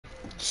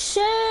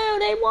Chill,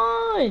 they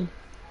won.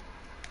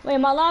 Wait,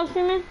 am I live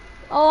streaming?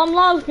 Oh, I'm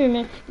live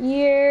streaming.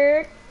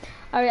 Yeah.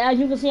 Alright, as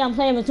you can see, I'm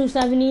playing with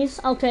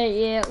 270s.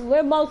 Okay, yeah, we're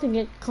about to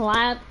get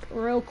clapped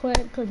real quick,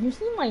 because you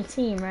see my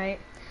team, right?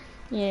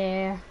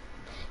 Yeah.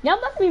 Y'all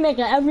about to be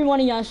making every one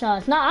of y'all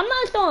shots. Nah, I'm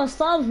not throwing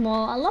subs,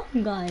 Mo. I love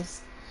you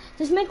guys.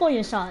 Just make all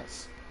your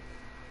shots.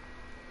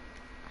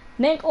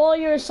 Make all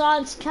your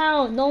shots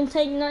count. Don't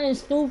take nothing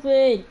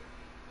stupid.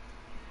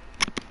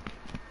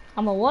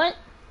 I'm a what?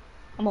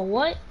 I'm a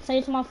what? Say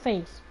it to my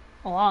face.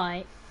 Oh,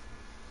 alright.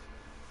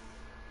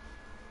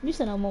 You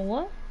said I'm a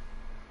what?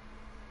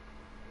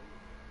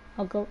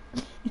 I'll go.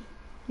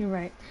 You're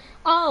right.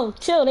 Oh,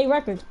 chill. They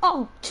records.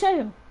 Oh,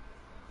 chill.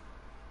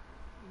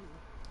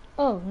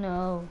 Oh,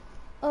 no.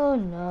 Oh,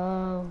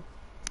 no.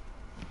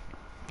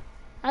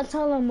 I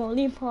tell them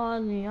only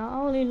party. I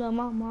only love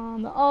my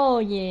mom. Oh,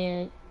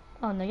 yeah.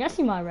 Oh, no. Y'all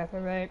see my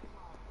record, right?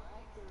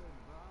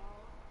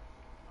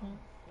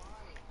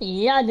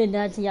 Yeah, I did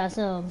that to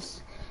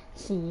yourselves.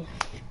 See.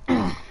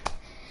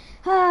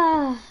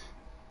 Ah.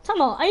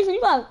 Come on. Ice, you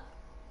got...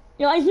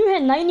 Yo, Ice, you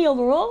hit 90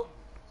 overall?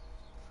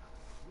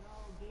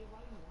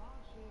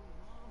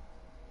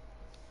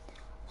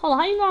 Hold on,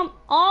 how you know I'm...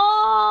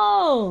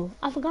 Oh!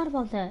 I forgot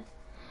about that.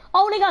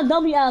 Oh, they got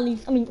W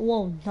alleys. I mean,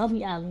 whoa,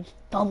 W alleys.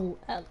 Double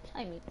alleys,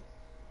 I mean.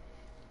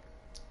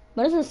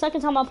 But this is the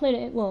second time I played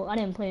it. Well, I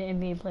didn't play the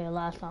NBA player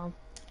last time.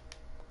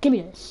 Give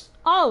me this.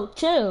 Oh,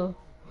 chill.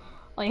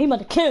 Oh, yeah, he about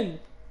to kill you.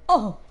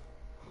 Oh.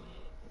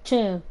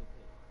 Chill.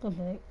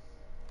 Okay.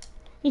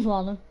 He's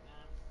walling.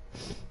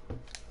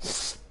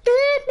 Stupid!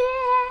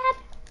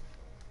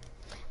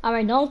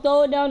 Alright, don't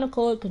throw it down the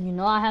court, because you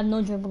know I have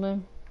no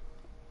dribbling.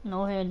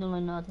 No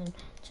handling, nothing.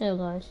 Chill,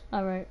 guys.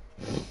 Alright.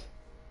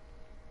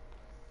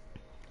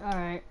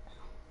 Alright.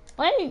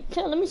 Wait,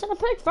 chill, let me set a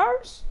pick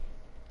first.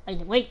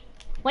 Wait.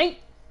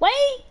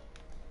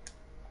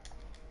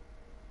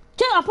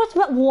 Chill, I pressed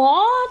the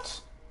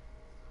what?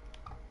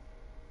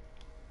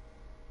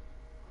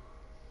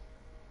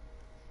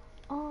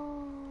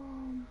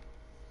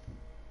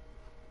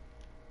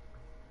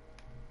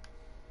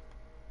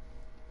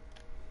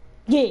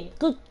 Yeah,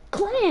 good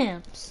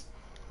clamps.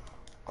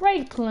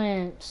 Great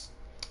clamps.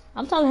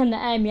 I'm telling him to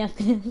add me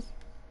after this.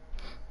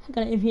 I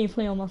got an NBA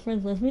player on my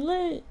friends list. We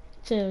lit.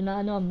 Chill,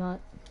 nah, no I'm not.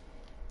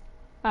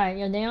 Alright,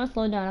 yo, Dayon,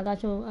 slow down. I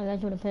got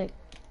you to pick.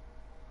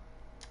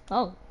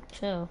 Oh,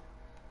 chill.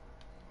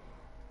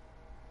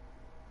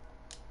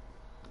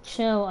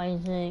 Chill,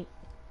 Isaac.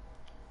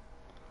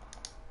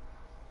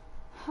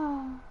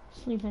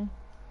 Sleeping.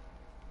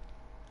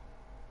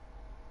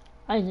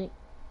 Isaac.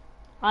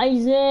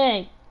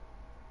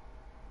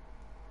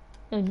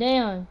 Yo,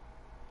 Dayon.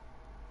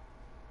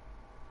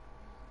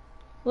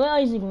 Where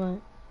Isaac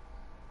went?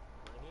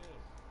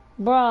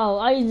 Bro,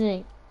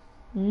 Isaac.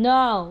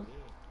 No.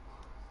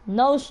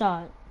 No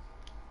shot.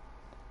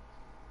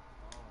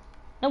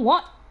 And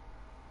what?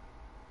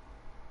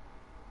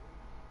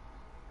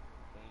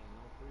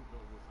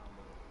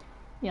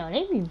 Yo,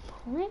 they be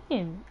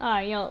playing.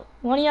 Alright, yo.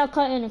 One of y'all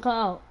cut in and cut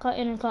out. Cut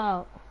in and cut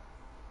out.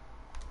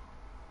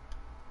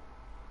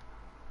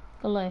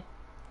 Delay.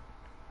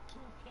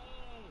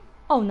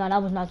 Oh, no,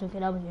 that was not 2K.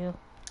 That was you.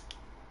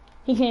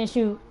 He can't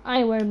shoot. I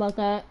ain't worried about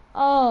that.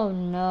 Oh,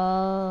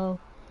 no.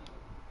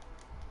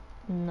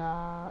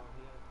 Nah.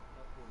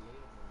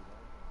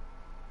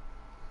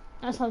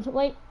 That's how to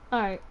wait.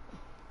 Alright.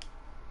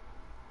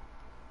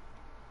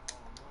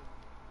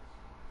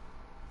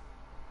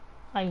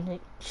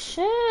 Isaac.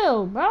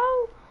 Chill, bro.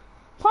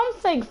 Pump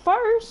fake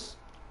first.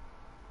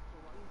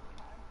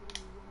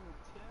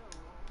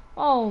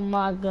 Oh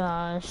my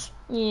gosh.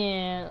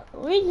 Yeah.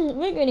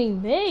 We're getting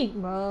big,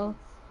 bro.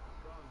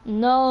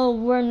 No,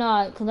 we're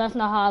not, because that's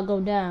not how I go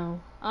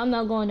down. I'm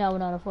not going down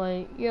without a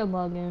fight. You're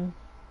bugging.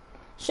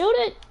 Shoot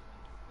it.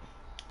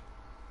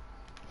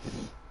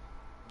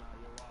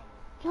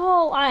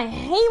 Yo, I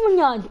hate when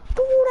y'all do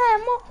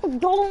that, Mom.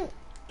 Don't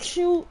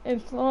shoot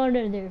in front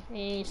of their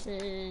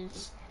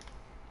faces.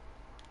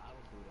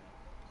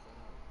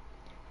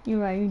 You're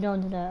right, you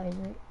don't do that,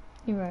 Isaac.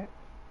 You're right.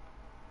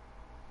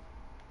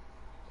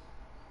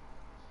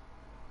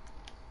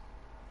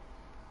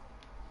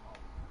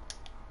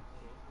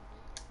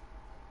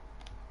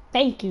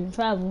 Thank you,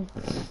 travel.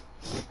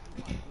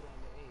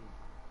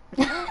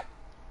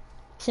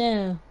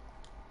 Chill.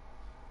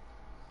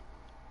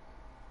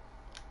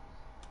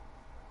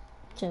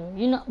 Chill.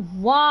 You know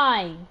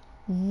why?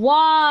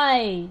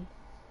 Why?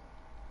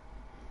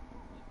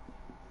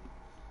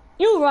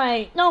 You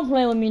right. Don't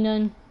play with me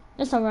then.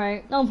 It's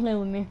alright. Don't play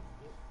with me.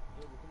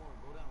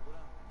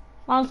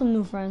 Find some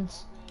new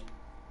friends.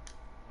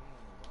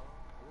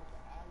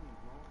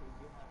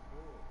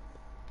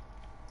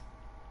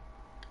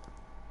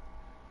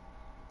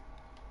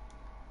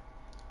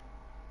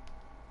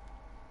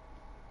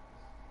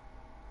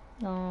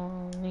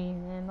 Don't leave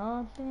it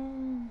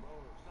open.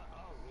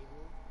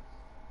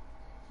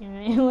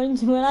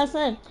 What I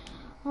said?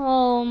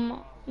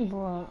 Bro.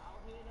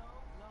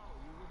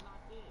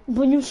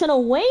 But you should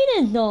have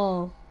waited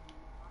though.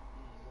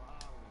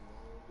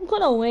 You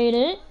could have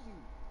waited.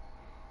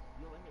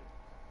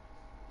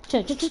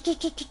 Chill, chill, chill, chill,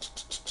 chill, chill,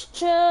 chill,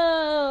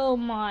 chill.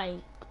 My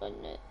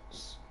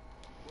goodness.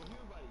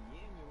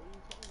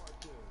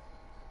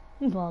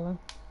 I'm balling.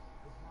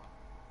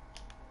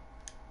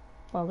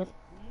 Focus.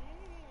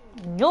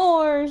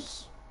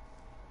 Yours.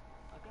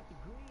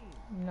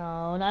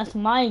 No, that's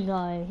my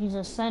guy. He's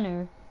a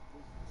center.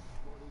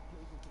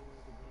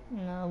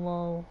 No,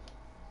 well.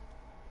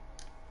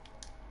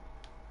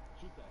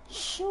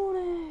 Shoot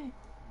it.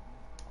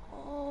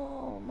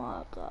 Oh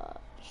my gosh.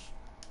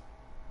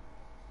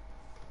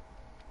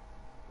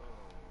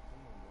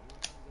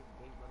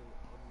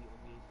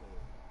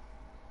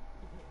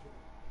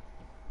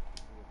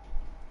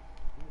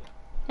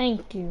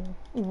 Thank you.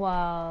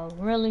 Wow,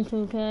 really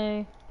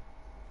 2K?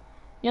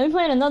 Yeah, we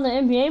playing another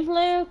NBA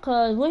player?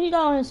 Cause what he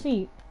got on his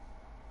feet?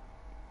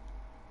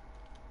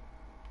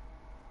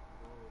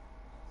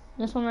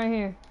 This one right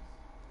here.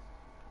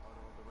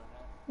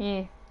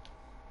 Yeah.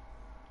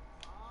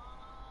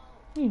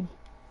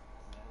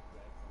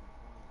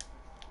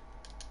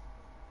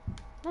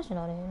 That shit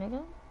out of here,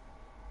 nigga.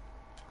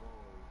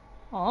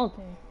 Oh,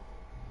 okay.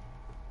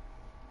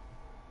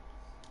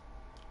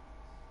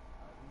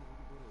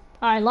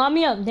 Alright, lock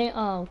me up.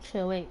 Oh,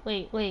 chill. Wait.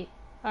 Alright,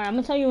 I'm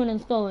gonna tell you when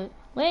it's going.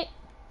 Wait.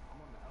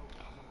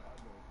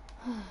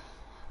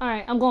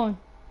 Alright, I'm going.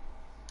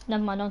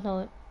 Never mind, don't throw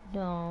it.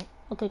 Don't.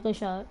 Okay, good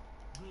shot.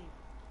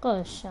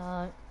 Good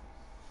shot.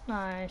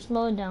 Alright,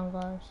 slow it down,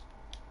 guys.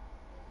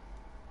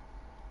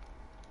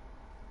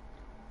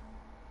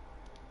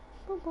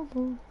 Boom, boom,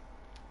 boom.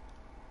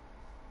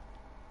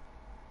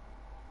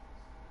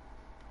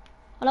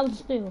 Oh, that was a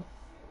steal.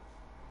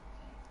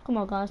 Come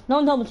on, guys.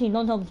 Don't double team,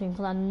 because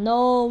I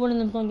know one of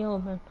them's gonna get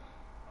open.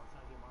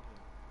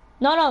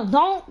 No,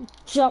 don't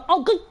jump.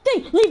 Oh, good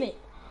thing. Leave it.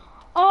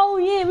 Oh,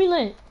 yeah, we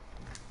lit.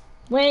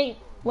 Wait.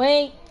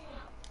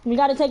 We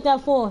gotta take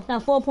that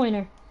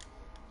 4-pointer.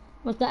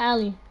 With the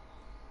alley.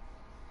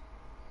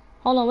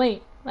 Hold on,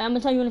 wait. I'm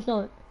gonna tell you when to throw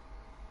it.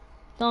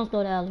 Don't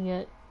throw the alley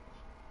yet.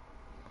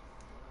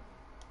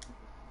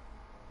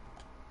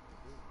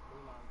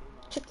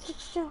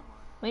 Chill.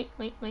 Wait.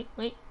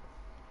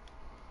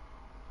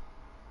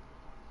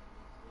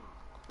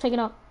 Take it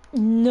up.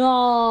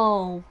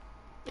 No.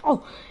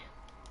 Oh.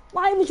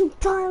 Why would you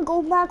try and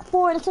go back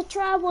for it? It's a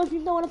travel if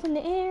you throw it up in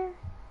the air.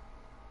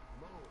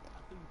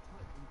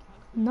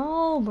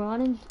 No, bro. I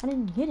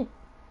didn't get it.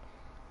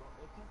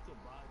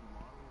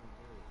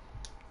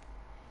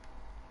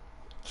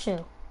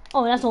 Chill.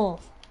 Oh, that's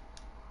off.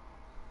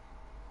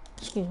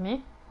 Excuse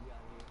me.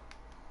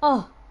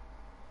 Oh.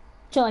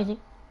 Chill, I think.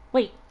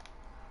 Wait.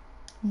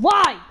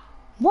 Why?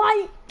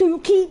 Why do you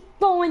keep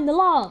throwing the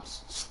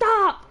lobs?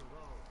 Stop!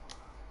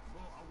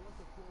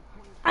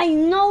 I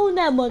know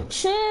that, but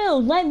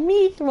chill. Let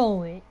me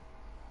throw it.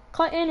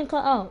 Cut in and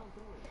cut out.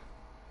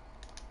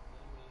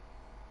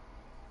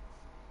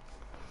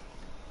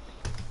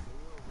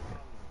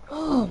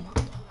 Oh my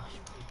gosh.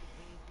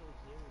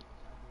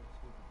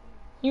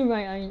 You're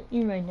right,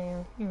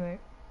 Dan. You're right.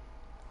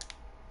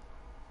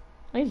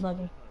 Oh, he's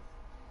bugging.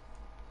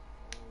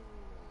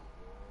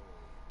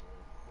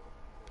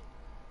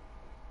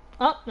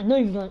 Oh, I knew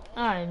he was going.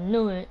 I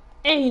knew it.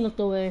 And he looked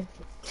away.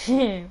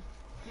 Damn.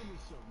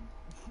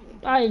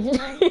 I just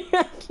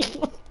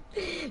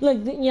look,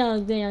 yeah,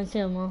 damn,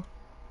 chill, man.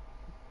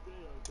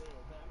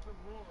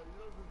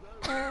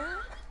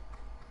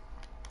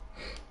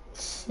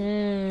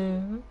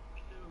 Chill.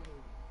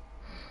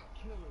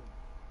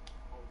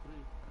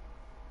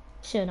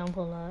 Chill, don't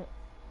pull out.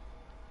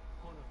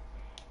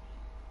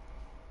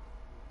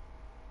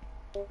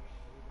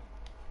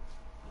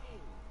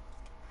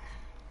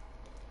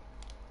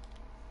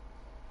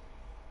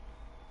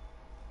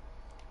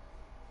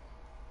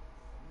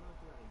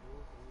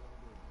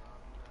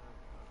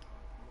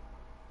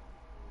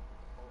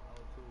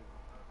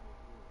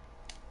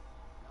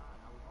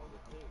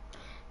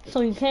 So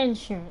you can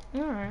shoot.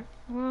 Alright,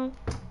 well,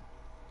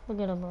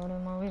 forget about it,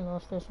 man. We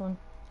lost this one.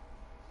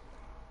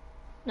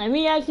 Like,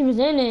 we actually was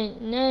in it,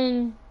 and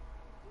then...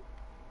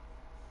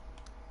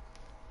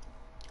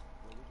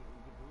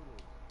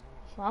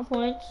 5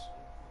 points.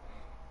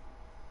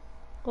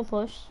 Go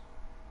push.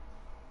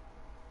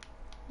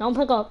 Don't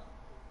pick up.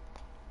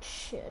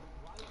 Shit.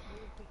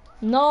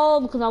 No,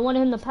 because I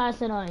wanted him to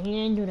pass it on. He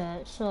didn't do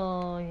that,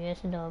 so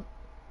yes, it up.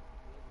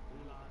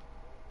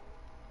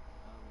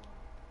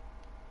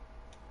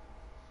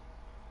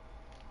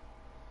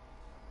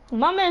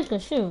 My man's can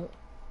shoot.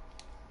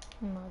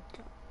 Oh my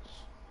gosh.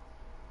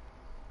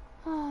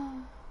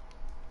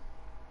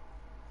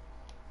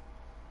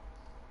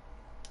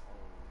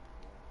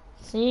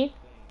 See?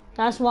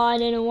 That's why I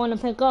didn't want to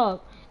pick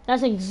up.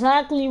 That's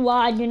exactly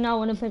why I did not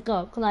want to pick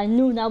up. Because I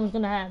knew that was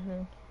going to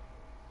happen.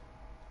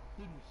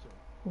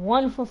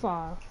 1 for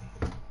 5.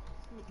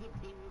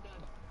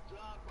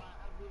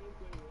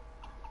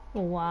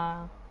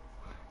 Wow.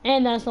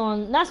 And that's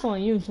on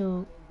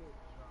YouTube.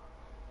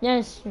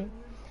 Yes.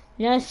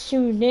 Yes,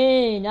 you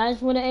did.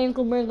 That's what an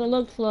ankle breaker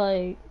looks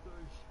like.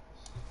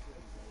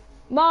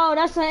 Bro,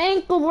 that's an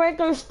ankle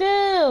breaker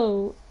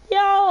still.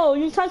 Yo,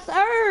 you touched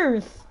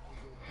earth.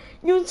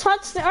 You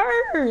touched the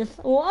earth.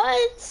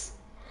 What?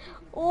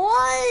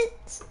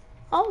 What?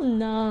 Oh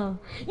no.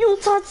 You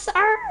touched the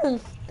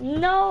earth.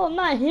 No, I'm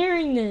not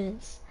hearing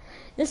this.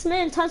 This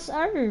man touched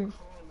earth.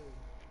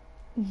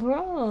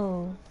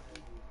 Bro.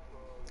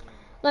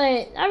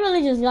 Like, that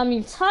really just got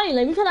me tight.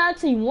 Like, we could have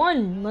actually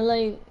won, but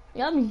like,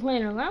 y'all be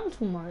playing around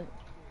too much.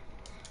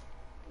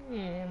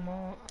 Yeah,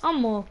 man.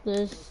 I'm off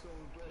this.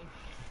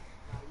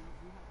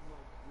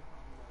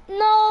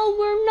 No,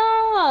 we're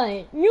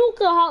not. You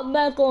can hop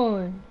back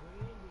on.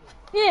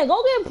 Yeah,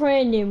 go get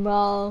Brandon,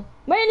 bro.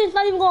 Brandon's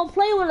not even gonna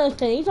play with us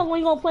today. He's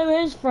only gonna play with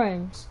his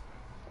friends.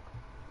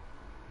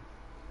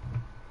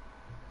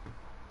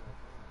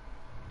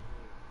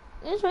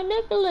 It's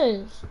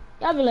ridiculous.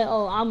 Y'all be like,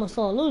 oh, I'm a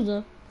sore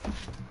loser.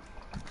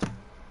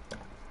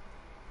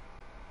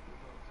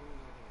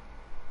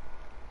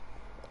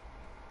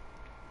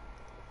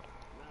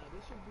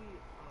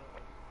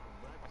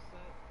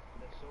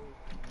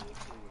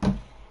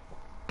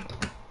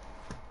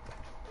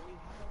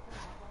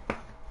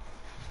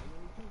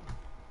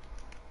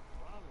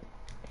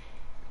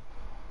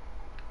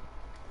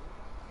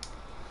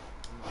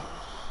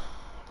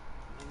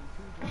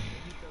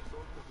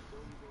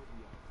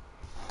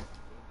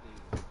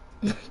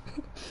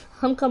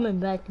 I'm coming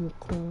back, you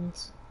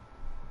queens.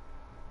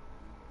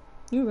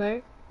 You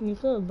right. You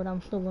could, but I'm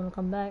still gonna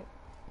come back.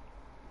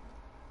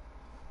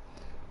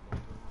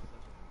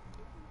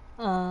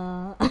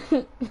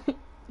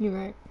 You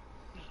right.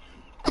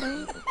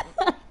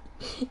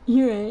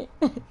 You right.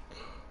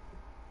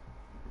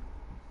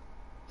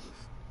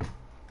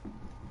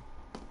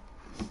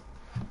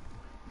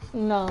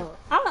 No,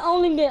 I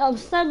only get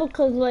upset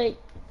because like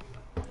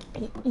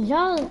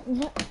y'all,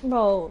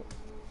 bro,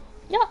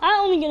 y'all. I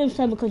only get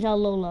upset because y'all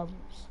low levels.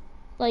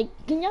 Like,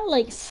 can y'all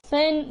like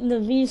spend the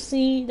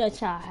VC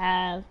that y'all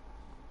have?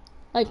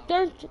 Like,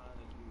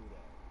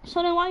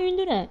 so then why you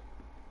do that?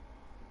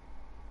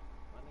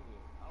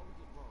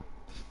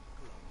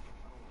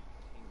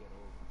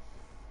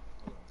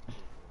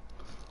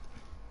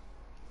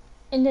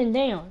 And then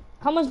down.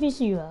 How much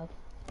VC you have?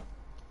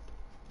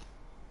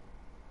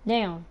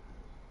 Down.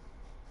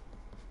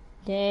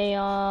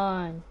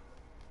 Dayon.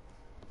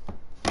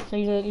 So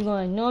you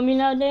gonna ignore me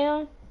now,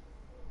 Dayon?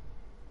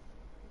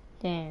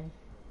 Damn.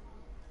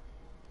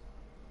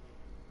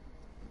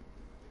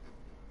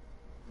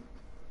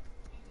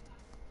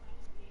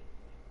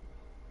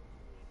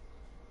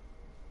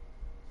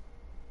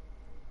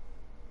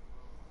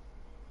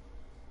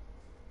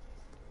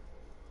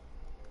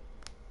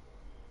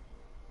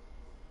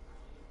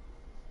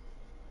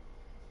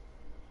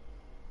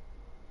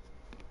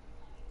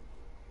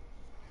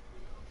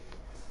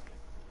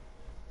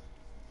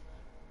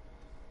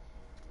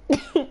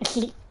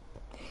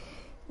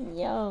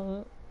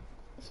 Yo,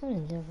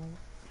 something different.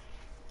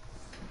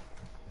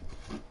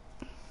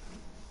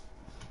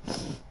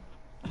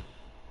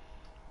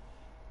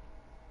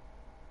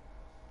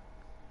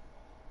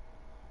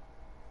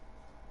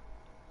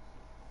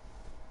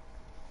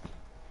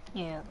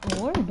 Yeah,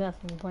 we're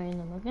definitely playing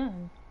them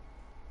again.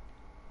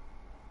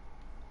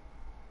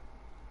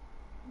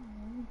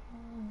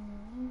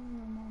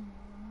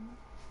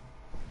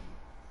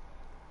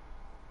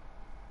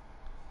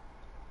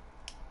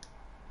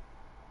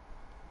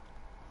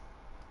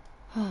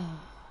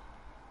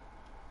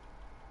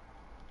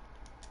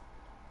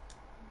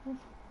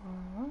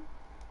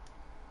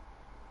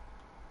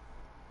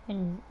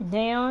 And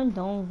Dayon,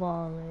 don't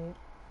violate.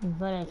 You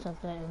better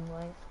accept that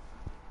invite.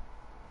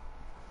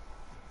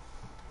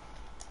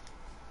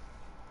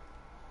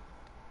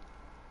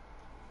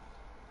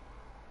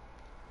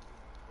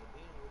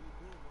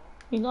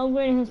 He's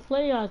upgrading his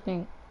player, I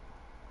think.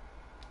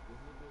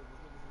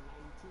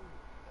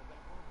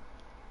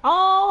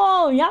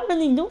 Oh, y'all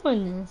really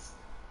doing this.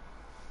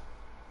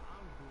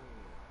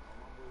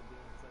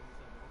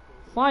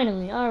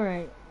 Finally,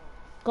 alright.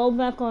 Go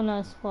back on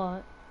that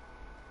spot.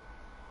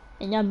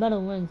 And y'all better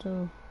win,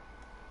 too.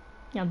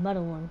 Y'all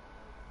better win.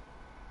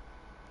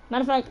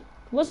 Matter of fact,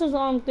 what's his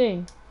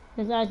thing?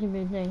 His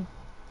attribute thing.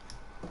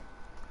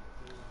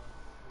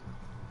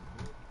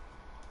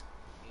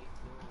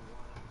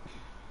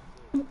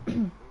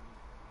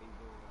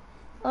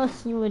 Let's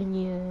see what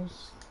he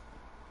is.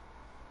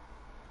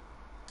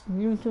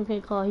 New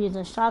 2K call, he's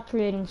a shot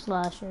creating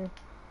slasher.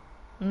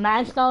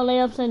 Maxed out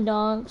layups and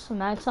dunks,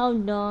 maxed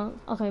out dunk,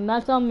 okay,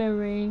 maxed out mid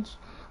range,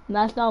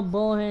 maxed out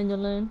ball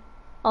handling.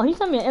 Oh, he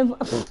sent me an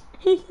invite.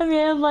 He sent me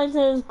an invite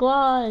to his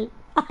squad.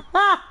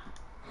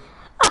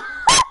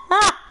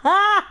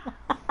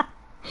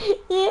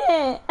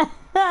 Yeah.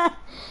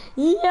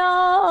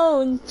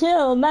 Yo,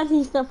 chill.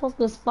 Matthew stuff off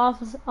the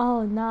spot.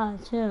 Oh, nah,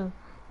 chill.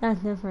 That's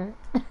different.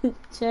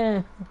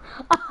 Chill.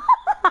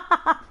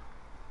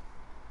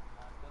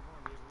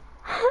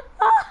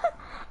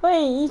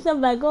 Wait, you still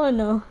back on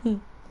though?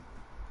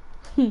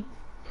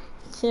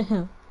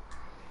 Chill.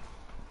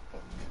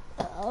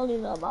 Only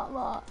the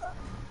mama.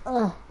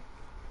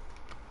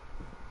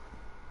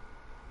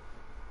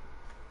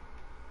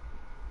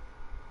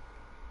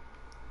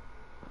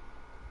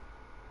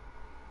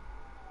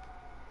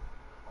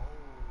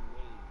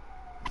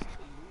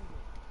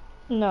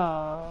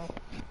 No.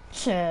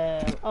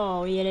 Chill.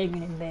 Oh, yeah, they're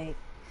getting bait.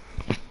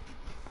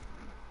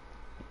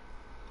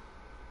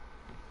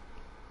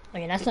 Oh,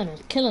 yeah, that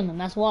center's killing them.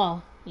 That's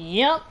why.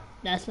 Yep.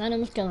 That center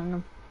was killing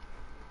them.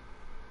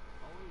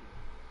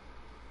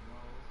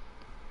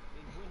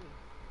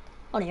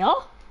 Oh, they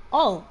are?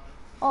 Oh.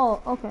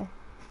 Oh, okay.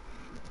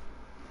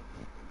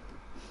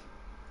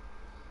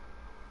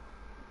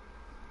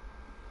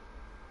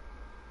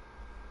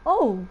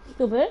 Oh,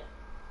 stupid.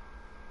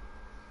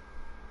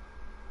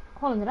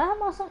 Hold on, did I have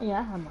my center? Yeah,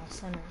 I have my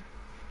center.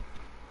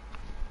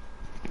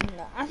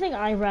 No, I think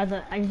I'd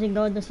rather actually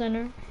go to the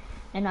center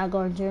and not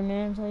go to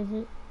German so it's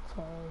late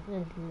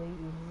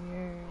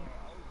here.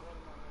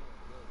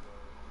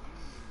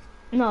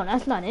 No,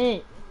 that's not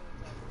it.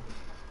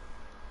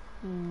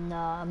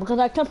 Nah, because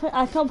I kept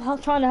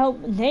trying to help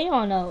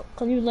Dayon out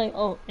because he was like,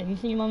 oh, if you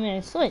see my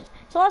man switch,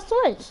 so I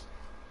switched.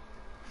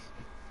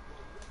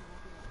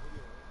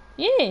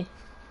 Yeah.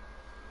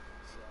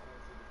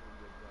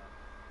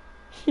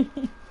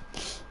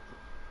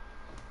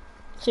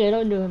 Shit,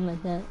 don't do him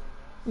like that.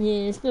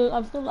 Yeah,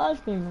 I'm still live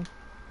streaming.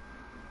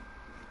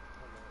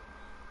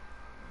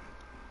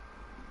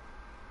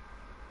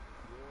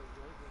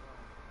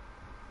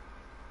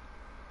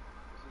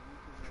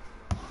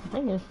 I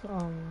think it's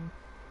oh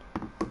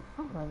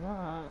my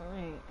god,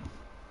 wait.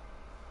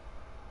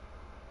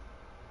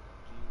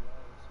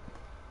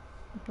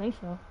 I think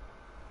so.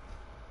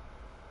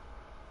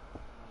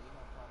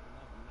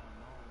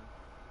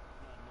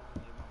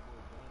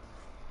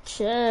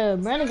 Chill,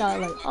 Brandon got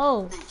like,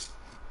 oh.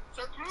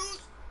 Sir Cruz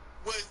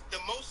was the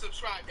most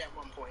subscribed at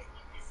one point.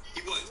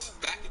 He was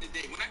back in the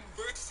day. When I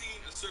first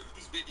seen a Sir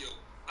Cruz video,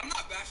 I'm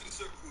not bashing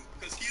Sir Cruz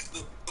because he's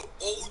the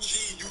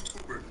OG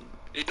YouTuber.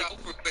 You know,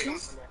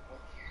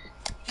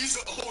 he's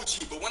the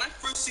OG. But when I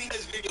first seen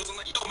his videos, I'm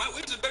like, yo, my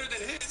waves are better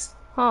than his.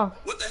 Huh.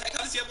 What the heck?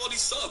 How does he have all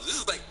these subs? This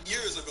is like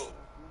years ago.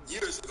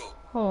 Years ago.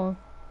 Hold on.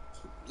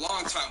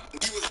 Long time.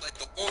 He was like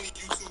the only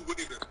YouTube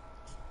waver.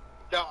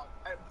 Dog,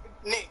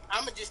 Nick,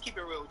 I'm gonna just keep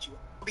it real with you.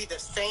 I'll be the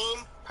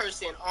same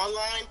person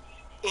online,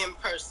 in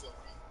person.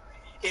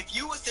 If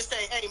you was to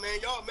say, hey man,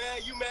 y'all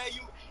mad, you mad,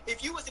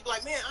 if you was to be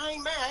like, man, I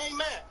ain't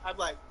mad, I'd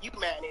be like, you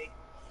mad, Nick.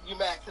 You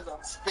mad because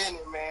I'm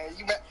spinning, man.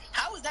 You mad.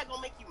 How is that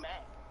gonna make you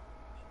mad?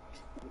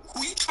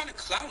 Who you trying to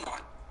clown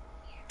on?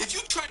 If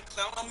you try to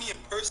clown on me in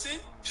person,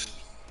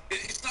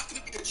 it's not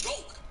gonna be a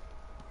joke.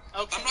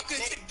 Okay, I'm not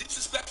gonna take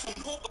disrespect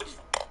from nobody.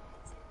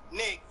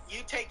 Nick,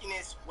 you taking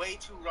this way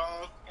too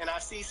wrong, and I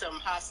see some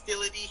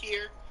hostility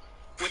here,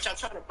 which I'm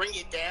trying to bring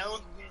it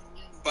down.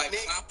 But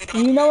Nick,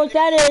 You know what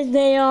that is,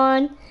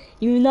 Dayon.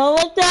 You know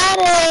what that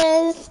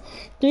is.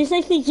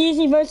 360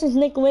 Jeezy versus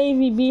Nick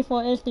Wavy beef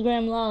on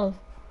Instagram Live.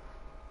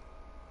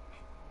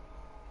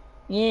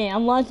 Yeah,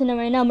 I'm watching it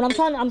right now, but I'm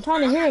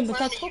trying to hear it, but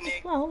that's so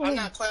slow. I'm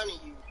not clowning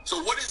you.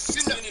 So what is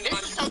spinning on you? I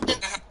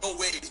have no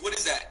waves. What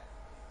is that?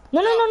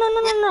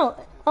 No.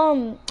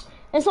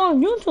 It's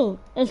on YouTube.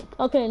 It's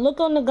okay.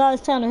 Look on the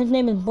guy's channel. His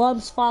name is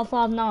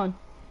Bubs559.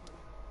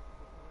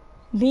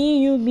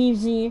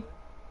 BUBZ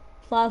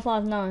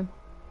 559.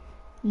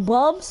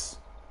 Bubs,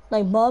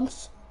 like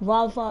Bubs,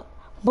 Bub,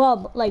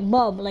 like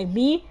Bub, like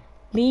BUBZ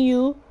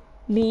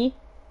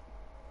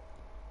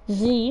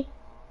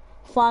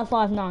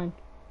 559.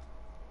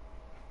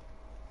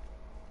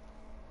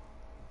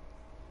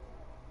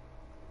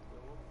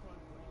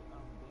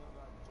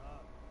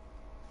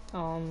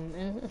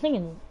 I think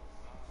it's.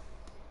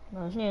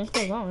 No, it's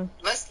still going.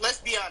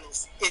 Let's be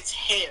honest. It's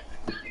hair.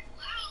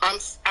 I'm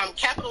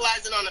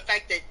capitalizing on the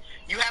fact that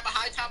you have a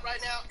high top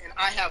right now, and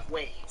I have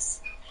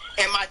waves.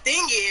 And my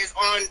thing is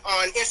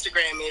on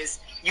Instagram is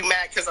you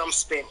mad because I'm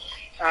spinning.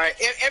 All right.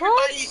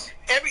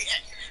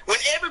 When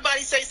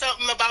everybody say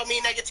something about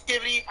me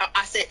negativity,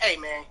 I say, hey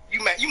man,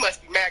 you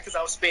must be mad because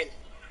I was spinning.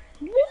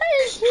 What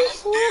is he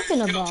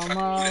talking about,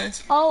 bro?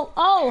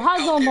 Oh,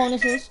 high zone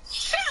bonuses.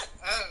 Shut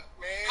up,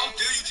 man. How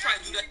dare you try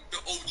to do that to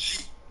your OG?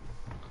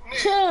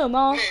 Chill,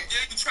 man. How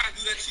dare you try to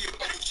do that to your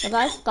OG?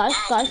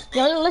 Guys.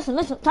 Yo,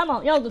 listen. Time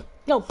out.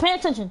 Yo, pay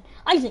attention.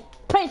 Isaac,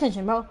 pay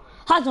attention, bro.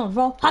 Hot zones,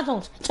 bro. Hot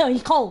zones. Chill,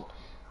 he's cold.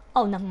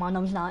 Oh, never mind.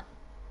 No, he's not.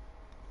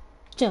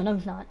 Chill, no,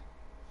 he's not.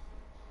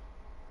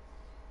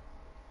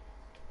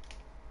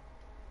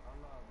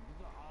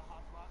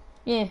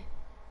 Yeah.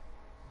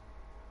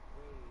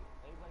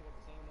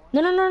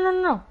 No.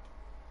 No.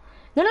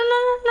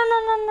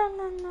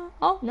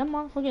 Oh, never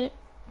mind. Forget it.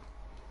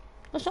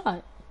 Let's try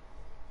it.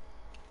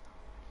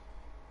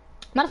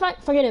 Matter of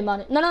fact, forget about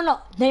it. No.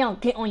 Damn,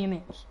 get on your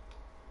mans.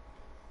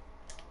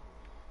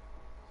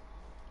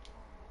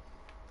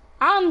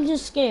 I'm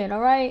just scared,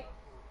 alright?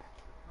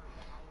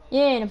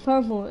 Yeah, the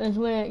purple is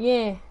where,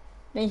 yeah.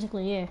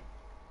 Basically, yeah.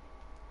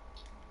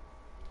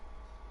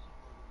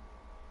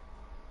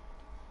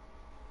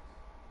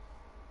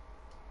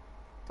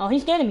 Oh,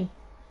 he's scared of me.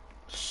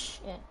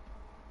 Shit.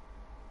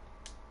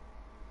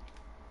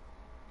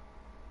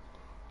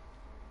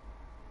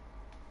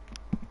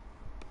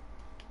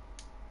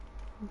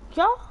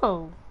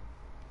 Yo.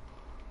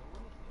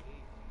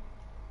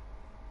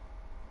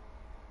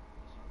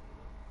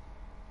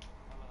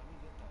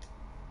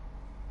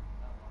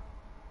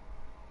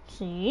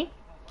 See?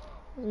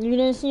 You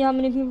didn't see how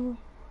many people?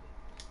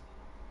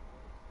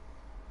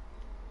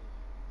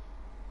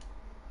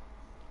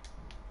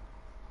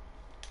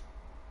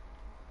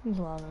 He's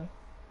lying.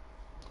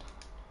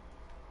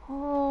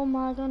 Oh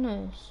my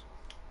goodness.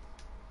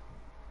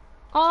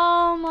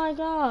 Oh my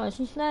gosh,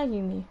 he's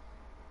snagging me.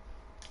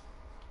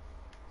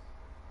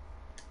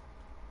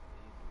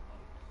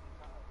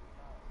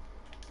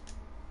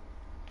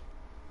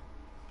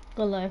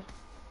 Good luck.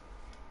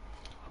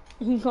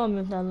 He called me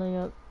with that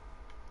layup.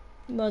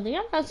 But did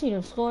y'all not see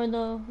the score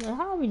though? Like,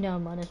 how are we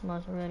down by this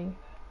much already?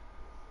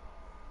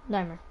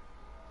 Nightmare.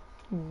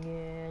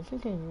 Yeah, it's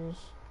okay,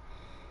 just.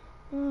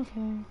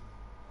 Okay.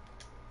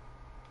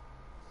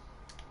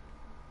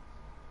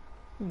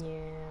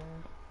 Yeah.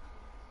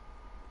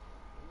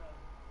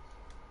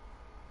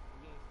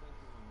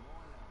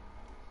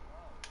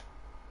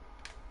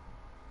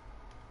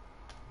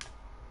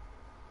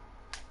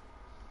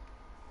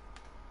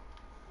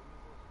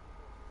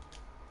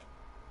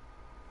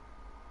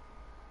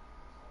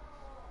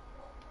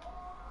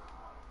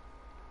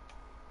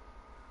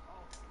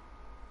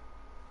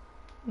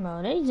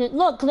 Bro, they just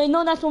look, 'cause they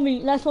know that's what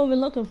we're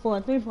looking for,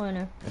 a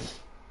 3-pointer.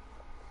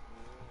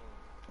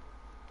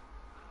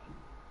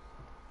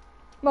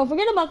 Bro,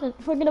 forget about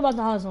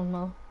the hustle,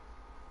 bro.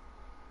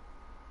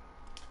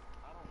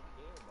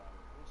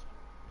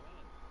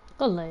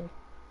 Good lay.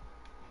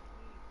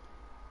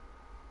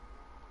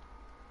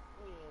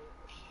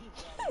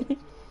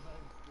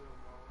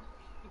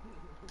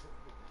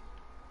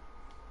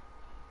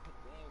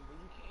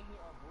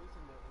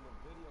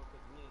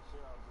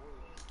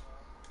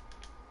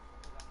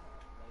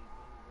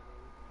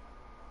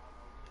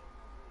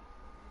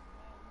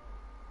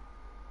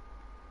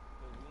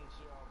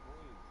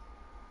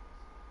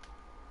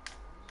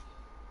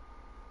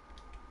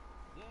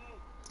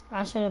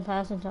 I should have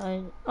passed it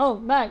to oh,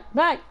 back.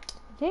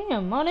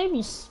 Damn, bro, they be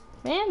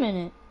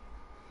spamming it.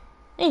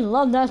 They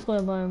love that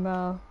square button,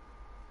 bro.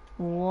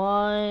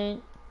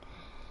 What?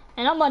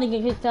 And I'm about to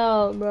get kicked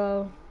out,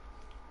 bro.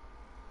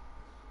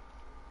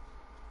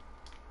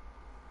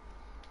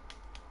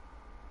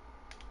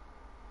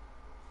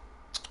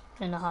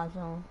 In the hot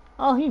zone.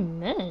 Oh, he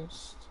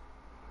missed.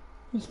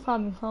 He's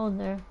probably cold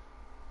there.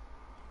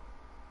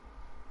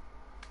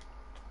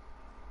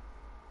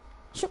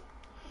 Shoot.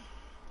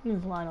 He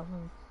was wide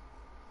open.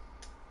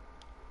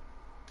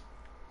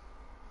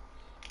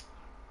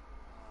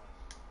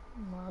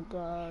 Oh my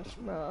gosh,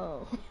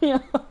 bro. Yo,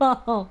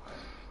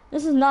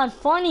 this is not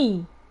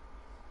funny.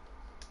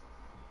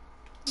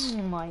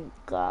 Oh my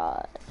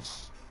gosh.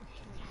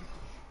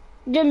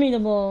 Give me the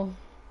ball.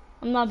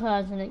 I'm not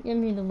passing it. Give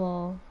me the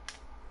ball.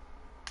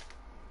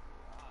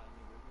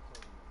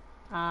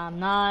 I'm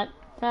not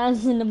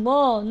passing the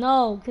ball.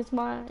 No, kiss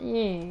my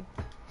yeah.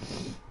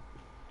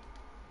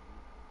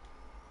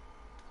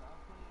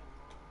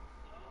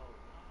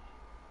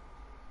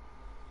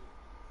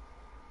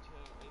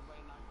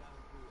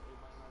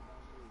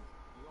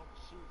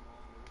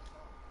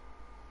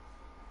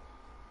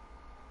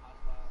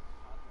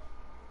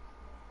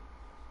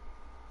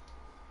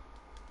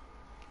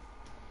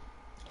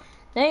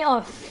 They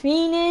are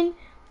fiending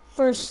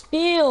for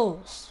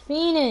steals.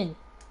 Fiending.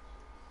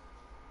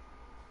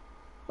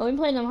 But we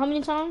played them how many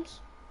times?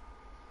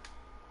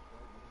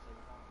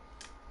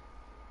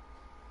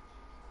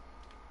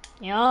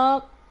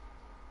 Yup.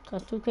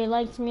 Cause 2K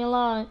likes me a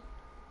lot.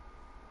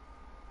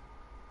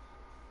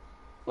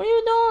 What are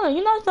you doing?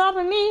 You're not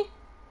stopping me.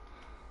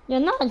 You're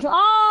not.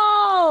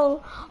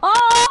 Oh!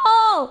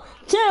 Oh!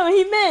 Chill,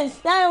 he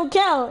missed. That don't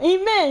count. He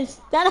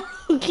missed. That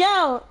don't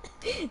count.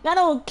 That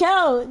don't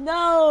count.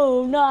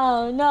 No.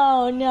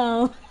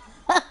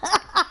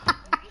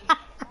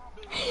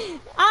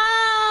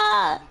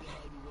 Ah!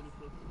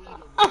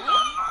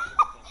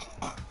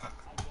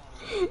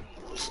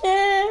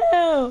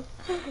 Chill.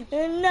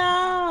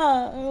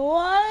 No.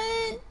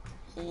 What?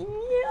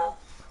 Yeah.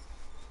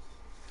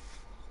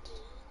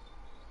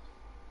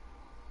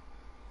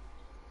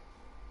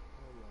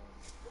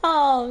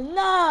 Oh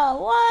no,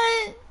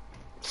 what?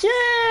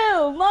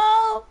 Chill,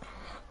 Mo.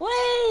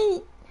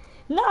 Wait.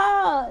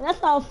 No,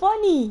 that's not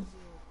funny.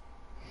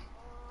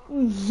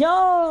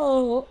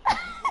 Yo.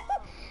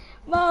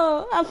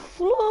 Mo, I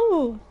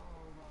flew.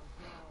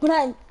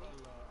 But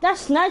that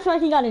sniper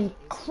he got is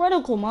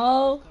critical,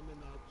 Mo.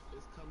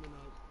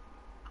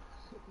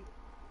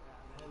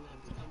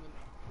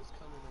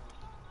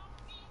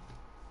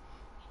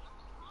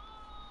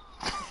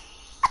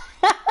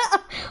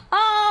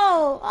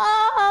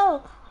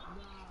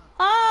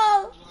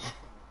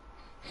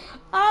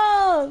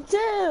 Oh,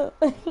 chill,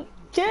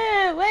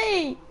 chill,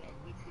 wait.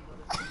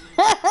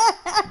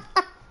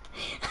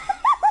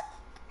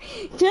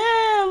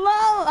 Chill,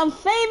 Mo, I'm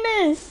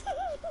famous.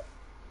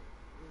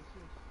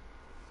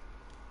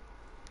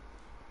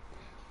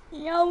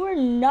 Yo, we're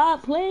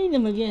not playing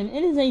them again.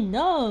 It is a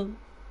dub.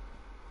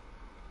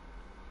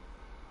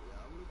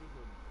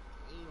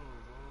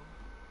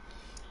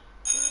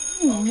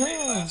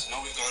 Okay, lads, I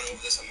know we've gone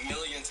over this a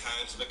million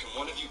times, but can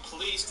one of you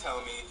please tell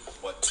me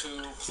what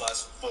 2 +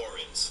 4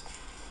 is?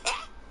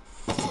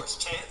 Of course,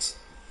 Chance.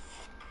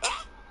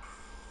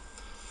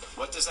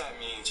 What does that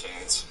mean,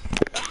 Chance?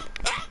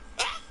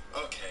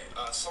 Okay,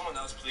 someone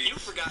else, please. You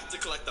forgot to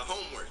collect the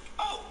homework.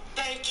 Oh,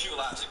 thank you,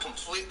 Elijah.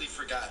 Completely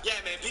forgot. Yeah,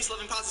 man, peace, love,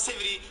 and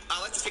positivity.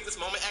 I like to take this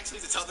moment,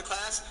 actually, to tell the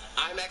class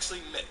I'm actually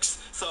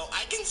mixed. So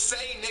I can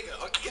say nigga.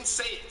 I can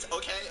say it,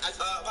 okay?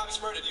 Bobby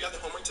Smurda, do you have the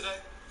homework today?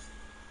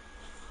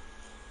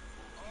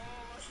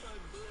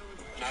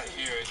 Not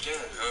here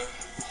again,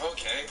 huh?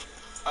 Okay.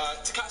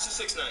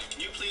 Takashi69, can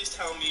you please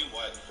tell me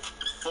what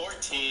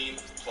 14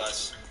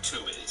 plus 2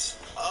 is?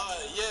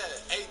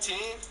 Yeah, 18.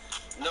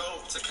 No,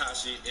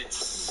 Takashi, it's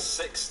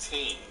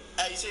 16.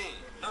 18.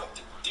 No,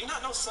 do you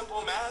not know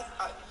simple math?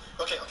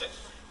 Okay.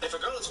 If a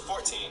girl is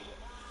 14,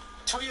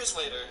 2 years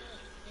later,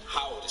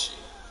 how old is she?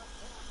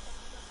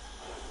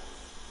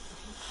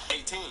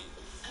 18.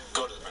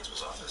 Go to the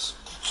principal's office.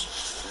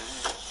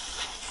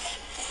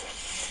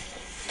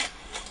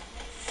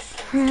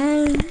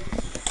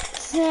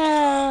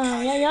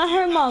 Yeah, y'all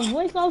heard my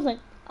voice. I was like,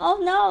 oh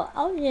no.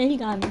 Oh yeah, he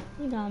got me.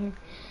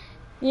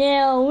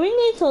 Yeah, we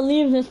need to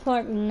leave this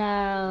part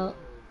now.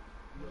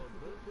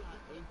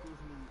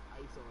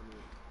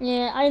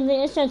 Yeah, Isaac,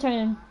 it's your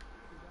turn.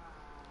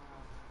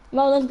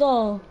 Mo, let's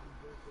go.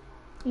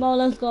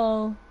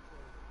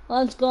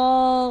 Let's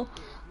go.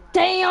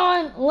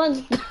 Damn,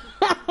 let's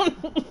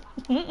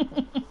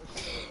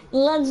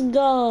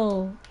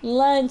go.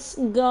 Let's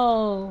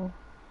go.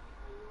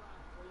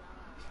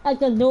 At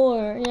the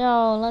door.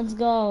 Yo, let's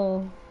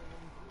go.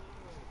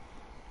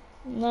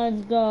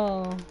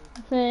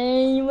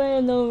 Say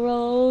where the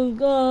road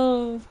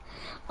goes.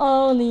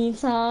 Only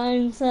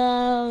time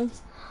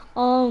tells.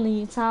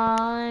 Only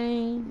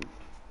time.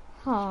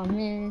 Oh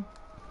man.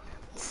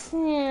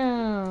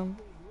 Damn.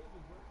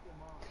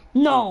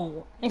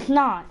 No, it's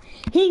not.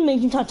 He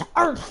makes you touch the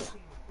earth.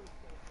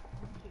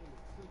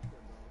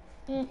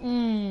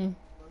 Mm-mm.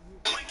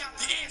 I got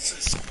the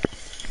answers.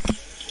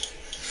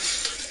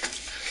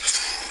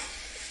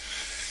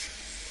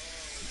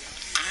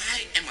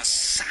 I am a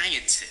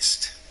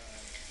scientist.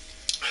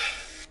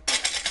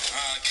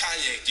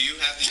 Kanye, do you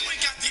have the... You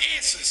ain't got the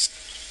answers.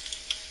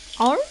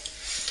 Alright.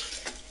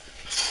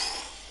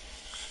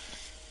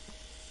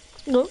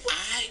 No.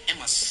 I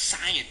am a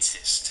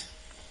scientist.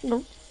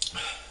 No.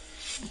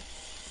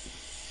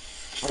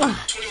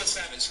 21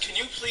 Savage, can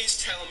you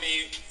please tell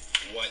me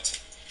what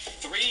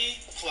 3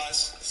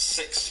 plus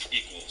 6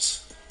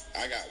 equals?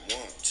 I got 1,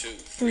 2,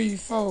 3,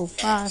 4,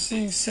 5,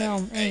 6,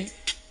 7, 8.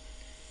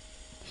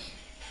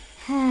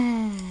 I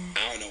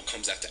don't know what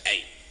comes after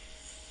 8.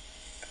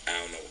 I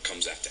don't know what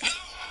comes after 8.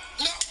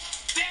 No!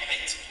 Damn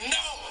it!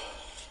 No!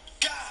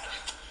 God!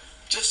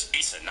 Just,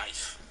 it's a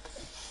knife.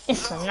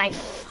 It's a knife.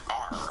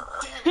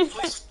 Damn it,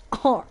 please. Wait,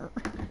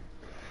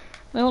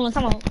 hold on,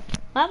 time out.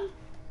 What?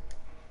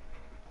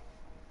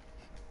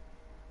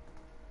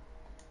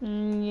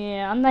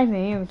 Yeah, I'm not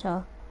even here with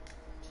y'all.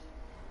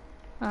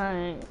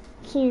 Alright.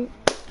 See,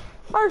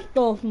 first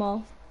off,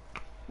 Mo,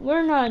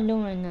 we're not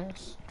doing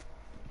this.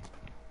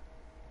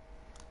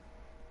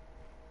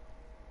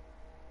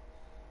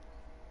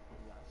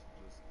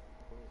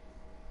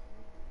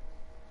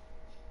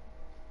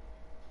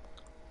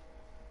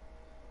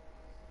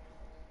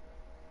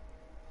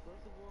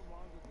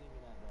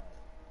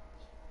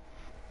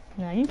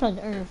 Nah, you touched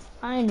the earth.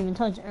 I ain't even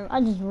touched the earth.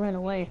 I just ran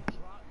away.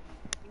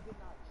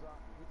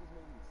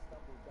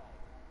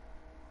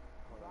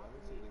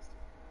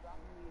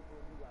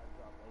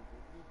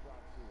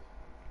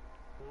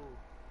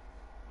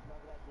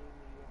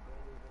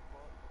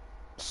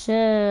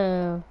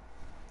 Chill.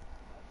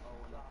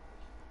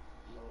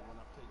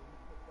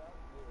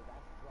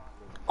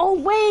 Oh,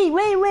 wait.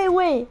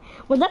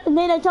 Was that the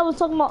day that y'all was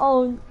talking about,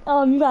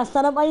 oh, you got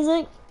set up,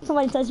 Isaac?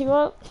 Somebody touched you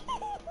up?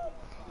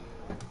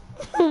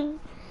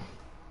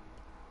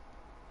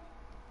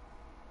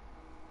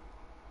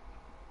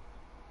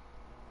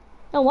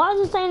 And why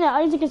is it saying that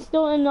Isaac is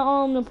still in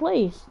the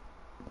place?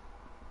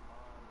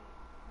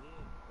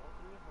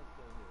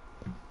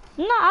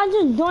 Nah, I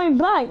just joined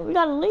back. We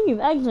gotta leave.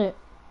 Exit.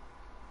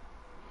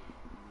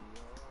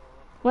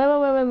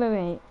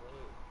 Wait.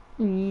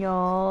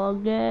 Y'all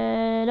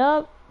get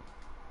up.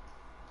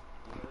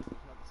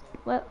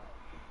 What?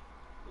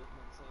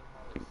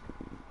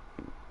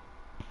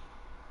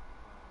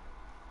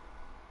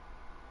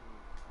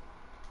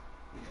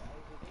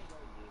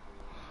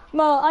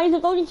 Bro,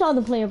 Isaac, go get y'all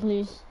the player,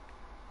 please.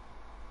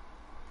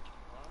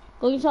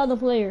 Go get y'all the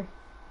player.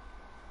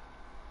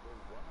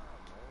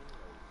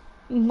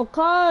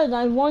 Because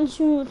I want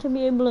you to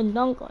be able to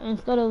dunk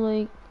instead of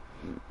like,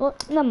 well,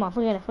 never mind,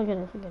 forget it.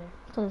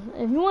 Because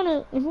if you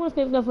wanna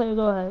skip that player,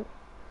 go ahead.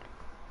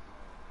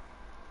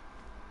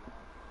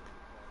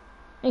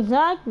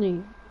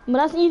 Exactly. But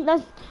that's easy.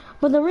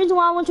 But the reason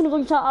why I want you to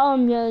go get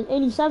your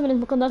 87 is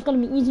because that's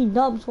gonna be easy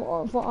dubs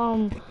for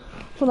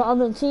the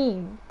other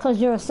team. Cause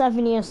you're a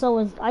 70 and so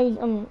is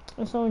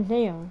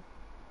Dayon.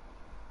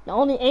 The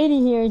only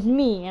 80 here is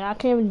me, and I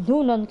can't really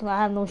do nothing because I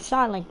have no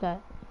shot like that.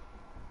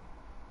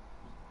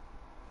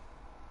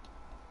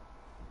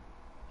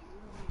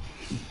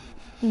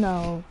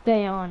 No,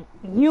 Dayon,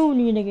 you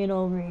need to get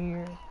over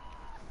here.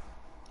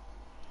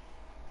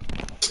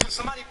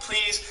 Somebody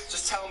please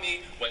just tell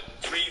me what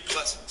 3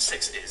 plus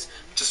 6 is.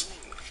 Just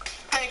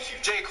thank you,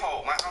 J.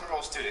 Cole, my honor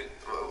roll student.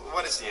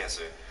 What is the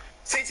answer?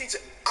 See, teacher,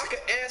 I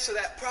could answer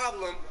that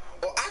problem,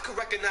 or I could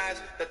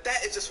recognize that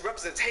that is just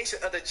representation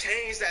of the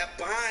chains that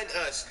bind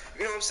us.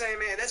 You know what I'm saying,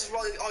 man? That's just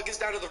really all gets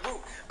down to the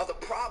root of the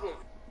problem.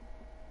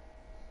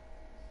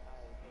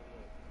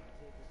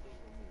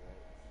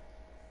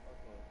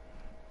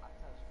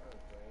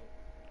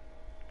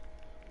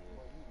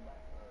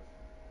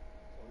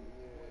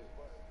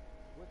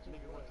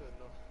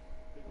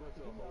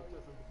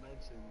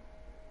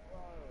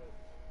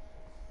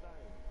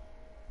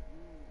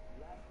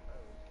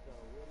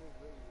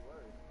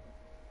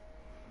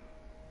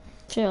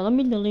 Chill, let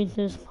me delete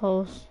this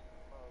post.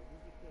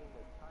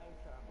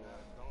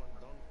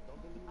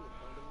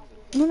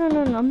 No,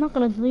 I'm not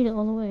gonna delete it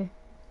all the way.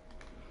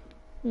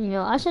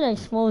 Yo, I should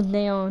expose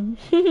Dayon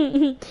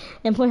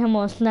and put him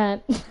on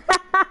Snap.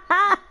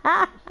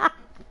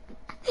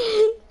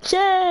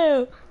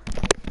 Chill!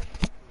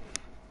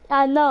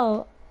 I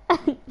know.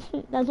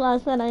 That's why I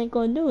said I ain't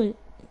gonna do it.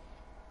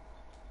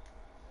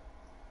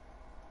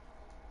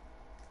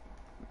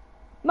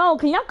 Mo,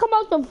 can y'all come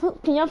out the?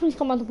 Can y'all please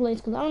come out the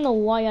place? Cause I don't know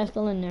why y'all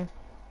still in there.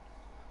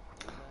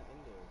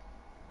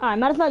 Alright,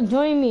 matter of fact,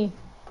 join me.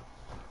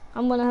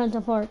 I'm gonna head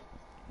to park.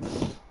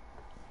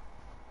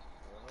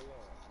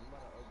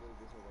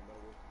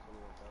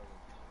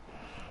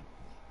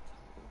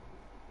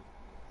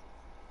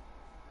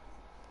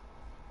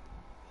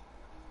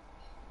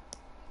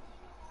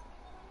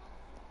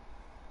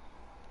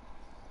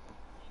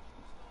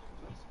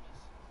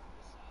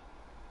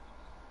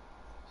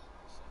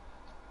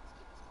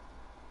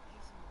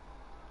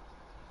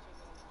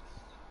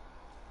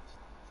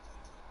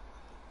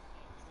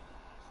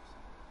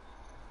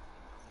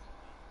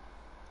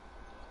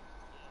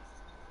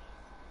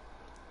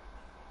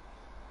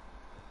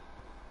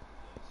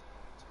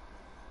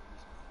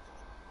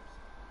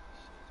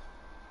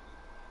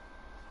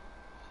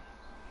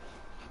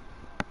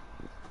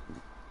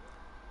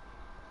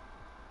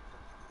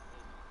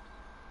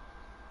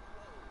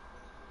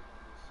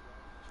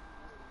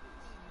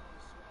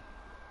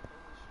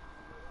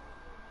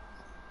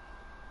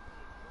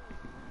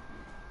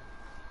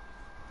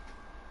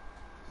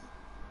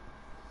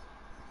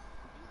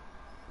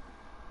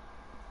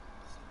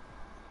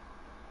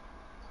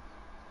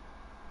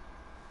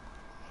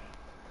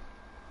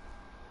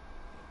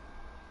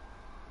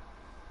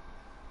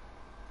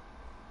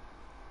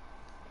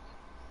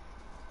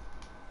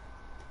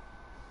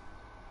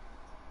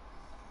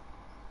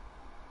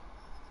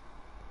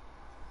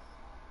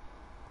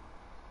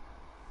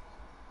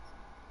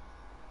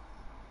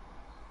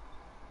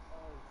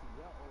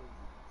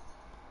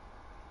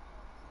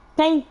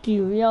 Thank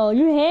you, yo.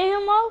 You hear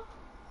him, Mo?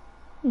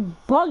 He's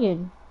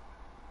bugging.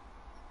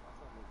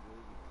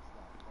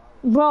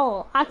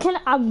 Bro, I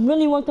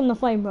really want them to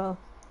fight, bro.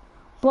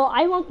 Bro,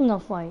 I want them to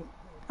fight.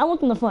 I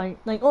want them to fight.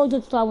 Like, oh,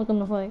 just I want them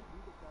to fight.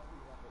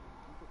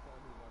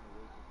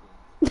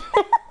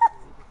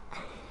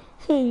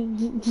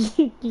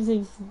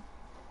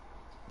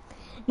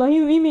 But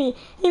he made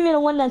the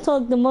one that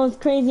talked the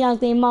most crazy out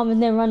their mom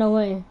and then run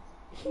away.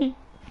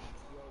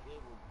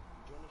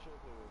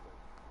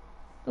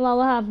 Well,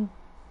 what happened?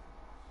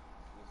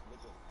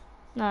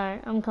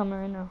 Alright, I'm coming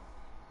right now.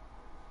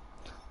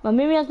 But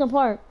maybe at the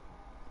park.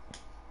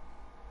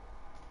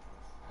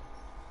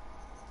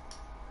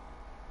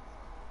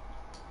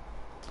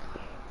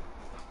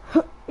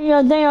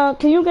 Yeah, Dayon,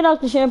 can you get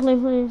out the share play,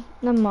 please?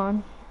 Never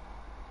mind.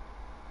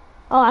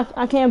 Oh,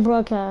 I can't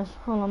broadcast.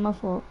 Hold on, my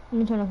fault. Let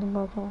me turn off the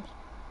broadcast.